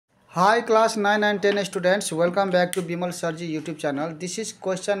Hi class 9 and 10 students, welcome back to Bimal Sarji YouTube channel. This is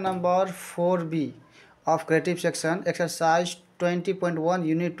question number 4b of creative section, exercise 20.1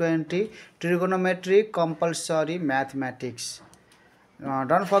 unit 20 trigonometry compulsory mathematics.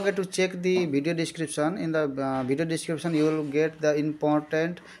 Don't forget to check the video description. In the video description you will get the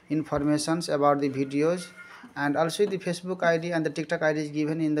important informations about the videos, and also the Facebook ID and the TikTok ID is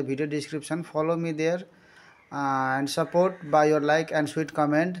given in the video description. Follow me there and support by your like and sweet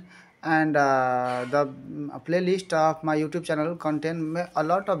comment. And the playlist of my YouTube channel contain a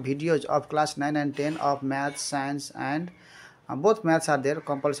lot of videos of class 9 and 10 of math, science, and both maths are there,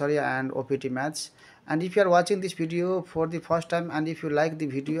 compulsory and OPT maths. And if you are watching this video for the first time, and if you like the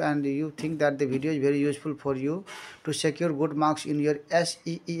video and you think that the video is very useful for you to secure good marks in your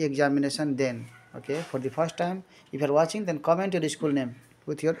SEE examination, then okay, for the first time if you are watching, then comment your school name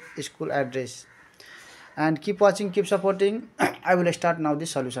with your school address, and keep watching, keep supporting. I will start now the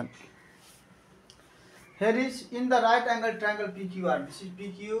solution. Here is in the right angle triangle PQR. This is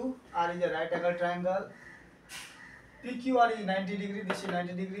PQR is a right angle triangle. PQR is 90 degree, this is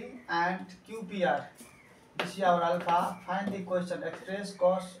 90 degree, and QPR, this is our alpha. Find the question, express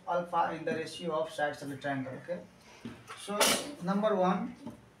cos alpha in the ratio of sides of the triangle. Okay, so number one,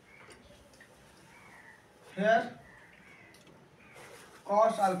 here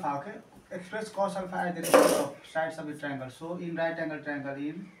cos alpha, okay, express cos alpha as the ratio of sides of the triangle. So in right angle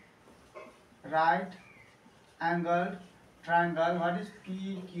triangle, what is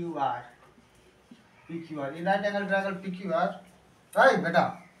PQR? PQR in right angle triangle PQR. Right,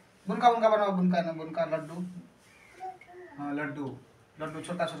 beta. बुनका बुनका बनाओ, बुनका ना बुनका लड्डू, हाँ लड्डू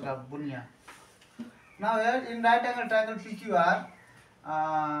छोटा छोटा बुनिया. Now here in right angle triangle PQR,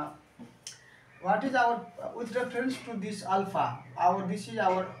 what is our, with reference to this alpha, this is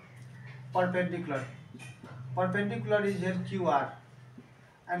our perpendicular. Perpendicular is here QR,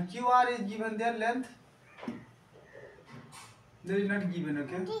 and QR is given their length. There is not given,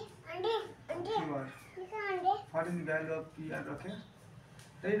 okay. QR. What is the value of PR? Okay.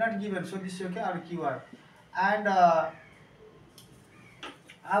 They are not given, so this is okay, our QR. And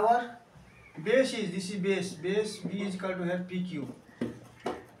our base is, this is base B is equal to here PQ,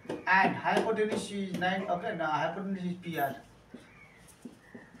 and hypotenuse is 9, okay. Now hypotenuse is PR.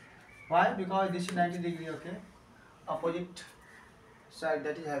 Why? Because this is 90 degree, okay, opposite side,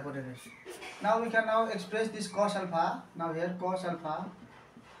 that is hypotenuse. Now we can now express this cos alpha. Now here cos alpha,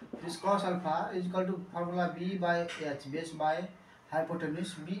 this cos alpha is equal to formula B by H, base by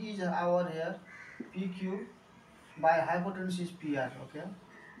hypotenuse. B is our here PQ by hypotenuse is PR, okay.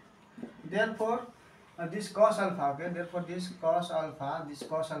 Therefore this cos alpha, okay, therefore this cos alpha,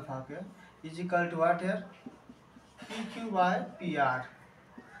 okay, is equal to what here? PQ by PR,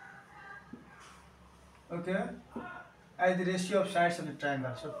 okay, as the ratio of sides of the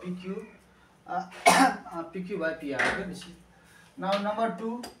triangle. So PQ PQ by PR, okay. This is now number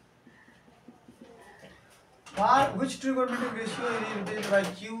two. Which trigonometric ratio is represented by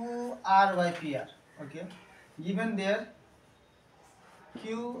QR by PR? Okay, given there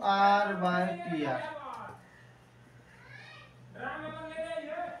QR by PR.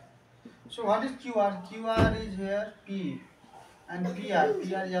 So what is QR? QR is here P, and PR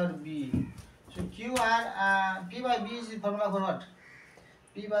is our B. So QR, P by B is the formula for what?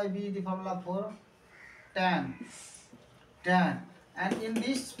 P by B is the formula for tan. And in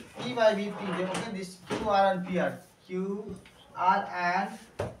this P by B, okay, this QR and PR,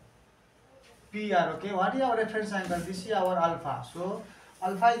 okay. What is our reference angle? This is our alpha. So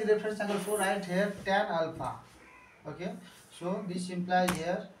alpha is the reference angle. So write here tan alpha. Okay. So this implies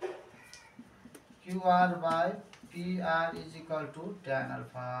here QR by PR is equal to tan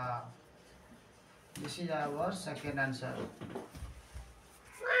alpha. This is our second answer.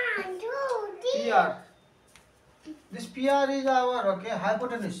 1, 2, 3. PR. This PR is our, okay,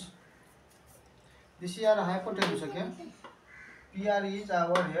 hypotenuse. This is our hypotenuse, okay. PR is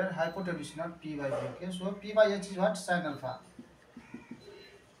our here hypotenuse, not P by B, okay. So P by H is what? Sin alpha.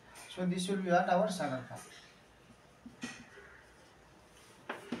 So this will be what? Our sin alpha.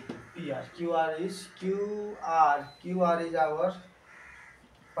 PR. QR is our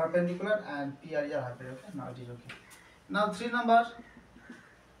perpendicular, and PR is our hypotenuse, okay. Now it is okay. Now 3 number.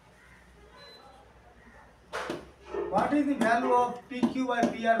 What is the value of PQ by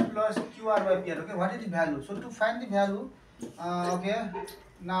PR plus QR by PR? Okay, what is the value? So to find the value, okay,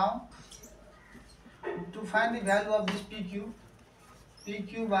 now to find the value of this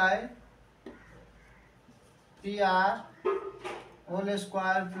PQ by PR whole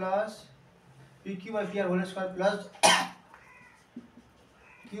square plus PQ by PR whole square plus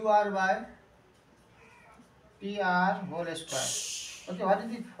QR by PR whole square. Okay, what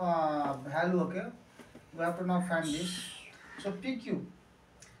is the value? Okay, we have to now find this. So PQ,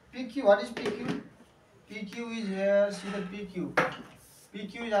 PQ, what is PQ? PQ is here. See the PQ.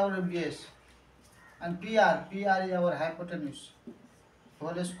 PQ is our base, and PR is our hypotenuse.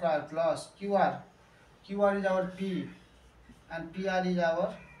 Whole square plus QR. QR is our P, and PR is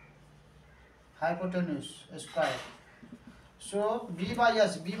our hypotenuse square. So B by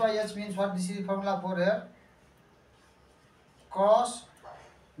S means what? This is the formula for here. Cos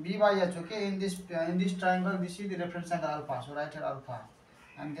B by H. Okay, in this triangle, this is the reference angle alpha. So write here alpha,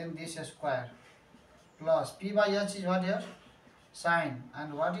 and then this square plus P by H is what here? Sine,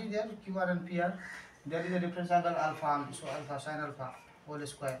 and what is there? QR and PR. There is a reference angle alpha. So alpha sine alpha whole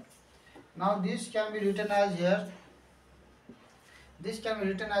square. Now this can be written as here. This can be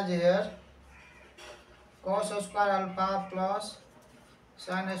written as here cos square alpha plus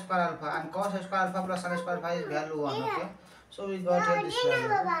sin square alpha, and cos square alpha plus sin square alpha is value 1. Okay, so we got here this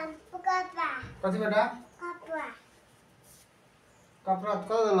value. कति बेटा कपड़ा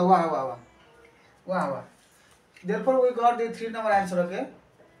कति वाह therefore we got the 3 number answer. Okay,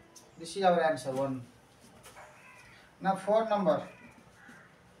 this is our answer 1. Now 4 number,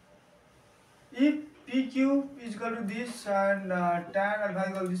 if PQ is equal to this and tan alpha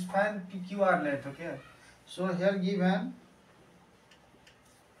equal to this, find PQR length. Okay, so here given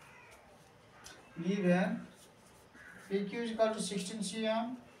PQ is equal to 16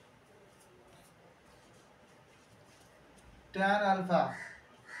 cm, tan alpha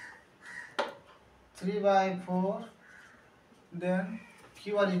 3 by 4, then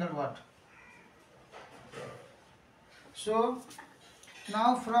QR is equal to what? So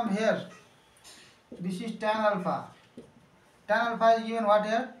now from here, this is tan alpha. Tan alpha is given what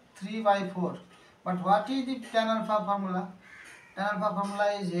here? 3 by 4. But what is the tan alpha formula? Tan alpha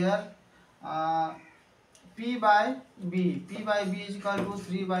formula is here P by B. P by B is equal to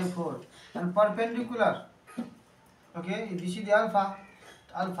 3 by 4. And perpendicular. Okay, this is the alpha.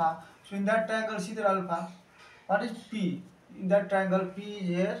 So in that triangle, see the alpha. What is P? In that triangle, P is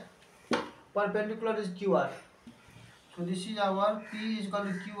here. Perpendicular is QR. So this is our P is equal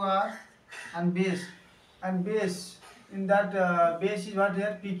to QR and base. And base, in that base is what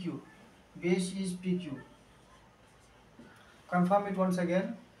here? PQ. Base is PQ. Confirm it once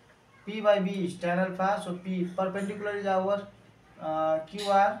again. P by B is tan alpha. So P perpendicular is our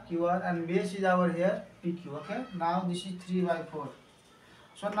QR, and base is our here PQ. Okay, now this is 3 by 4.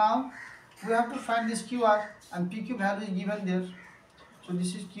 So now we have to find this QR, and PQ value is given there. So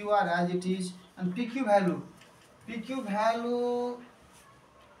this is QR as it is, and PQ value.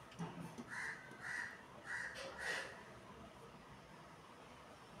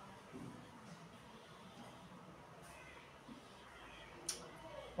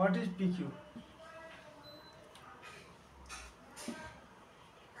 What is PQ?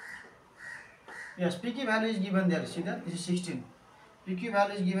 Yes, PQ value is given there. See that? This is 16. PQ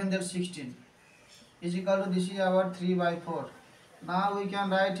value is given there 16. Is equal to, this is our 3 by 4. Now we can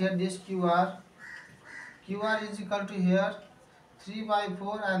write here this QR. QR is equal to here 3 by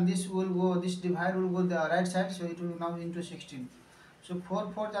 4, and this will go, this divide will go the right side, so it will now into 16. So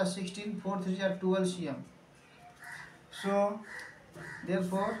 4 4 are 16, 4 3 are 12 cm. So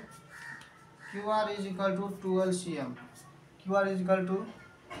therefore QR is equal to 12 cm. QR is equal to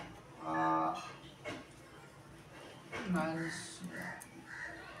 9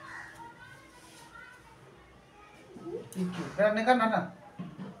 PQ. There nana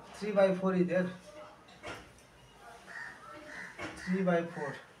 3 by 4 is there. 3 by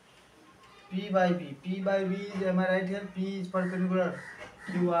 4. P by B. P by B is, am I right here? P is perpendicular.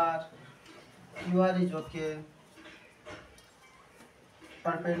 QR is okay.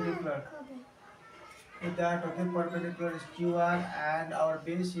 Perpendicular. With that, okay, perpendicular is QR, and our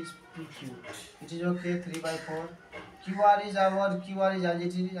base is PQ. It is okay, 3 by 4. QR is as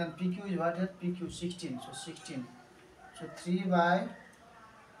it is, and PQ is what here? PQ 16. So 16. So 3 by,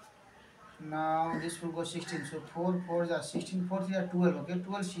 now this will go 16. So 4 4 are 16, 4 3 are 12. Okay,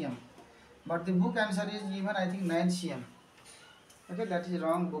 12 cm. But the book answer is given, I think, 9 cm. Okay, that is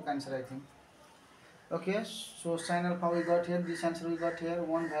wrong book answer, I think. Okay, so sin alpha we got here, this answer we got here,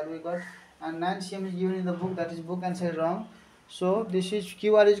 1 value we got, and 9 cm is given in the book, that is book answer is wrong. So this is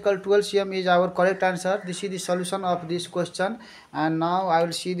QR is equal to 12 cm is our correct answer. This is the solution of this question, and now I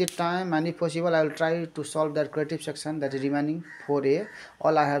will see the time, and if possible I will try to solve that creative section, that is remaining 4A.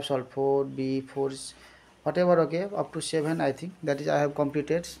 All I have solved 4B, 4, whatever, okay, up to 7 I think, that is I have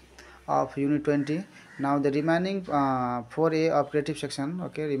completed of unit 20. Now the remaining 4A of creative section,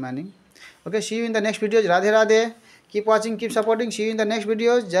 okay, remaining. Okay, see you in the next videos. Radhe Radhe. Keep watching, keep supporting. See you in the next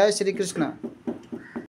videos. Jai Shri Krishna.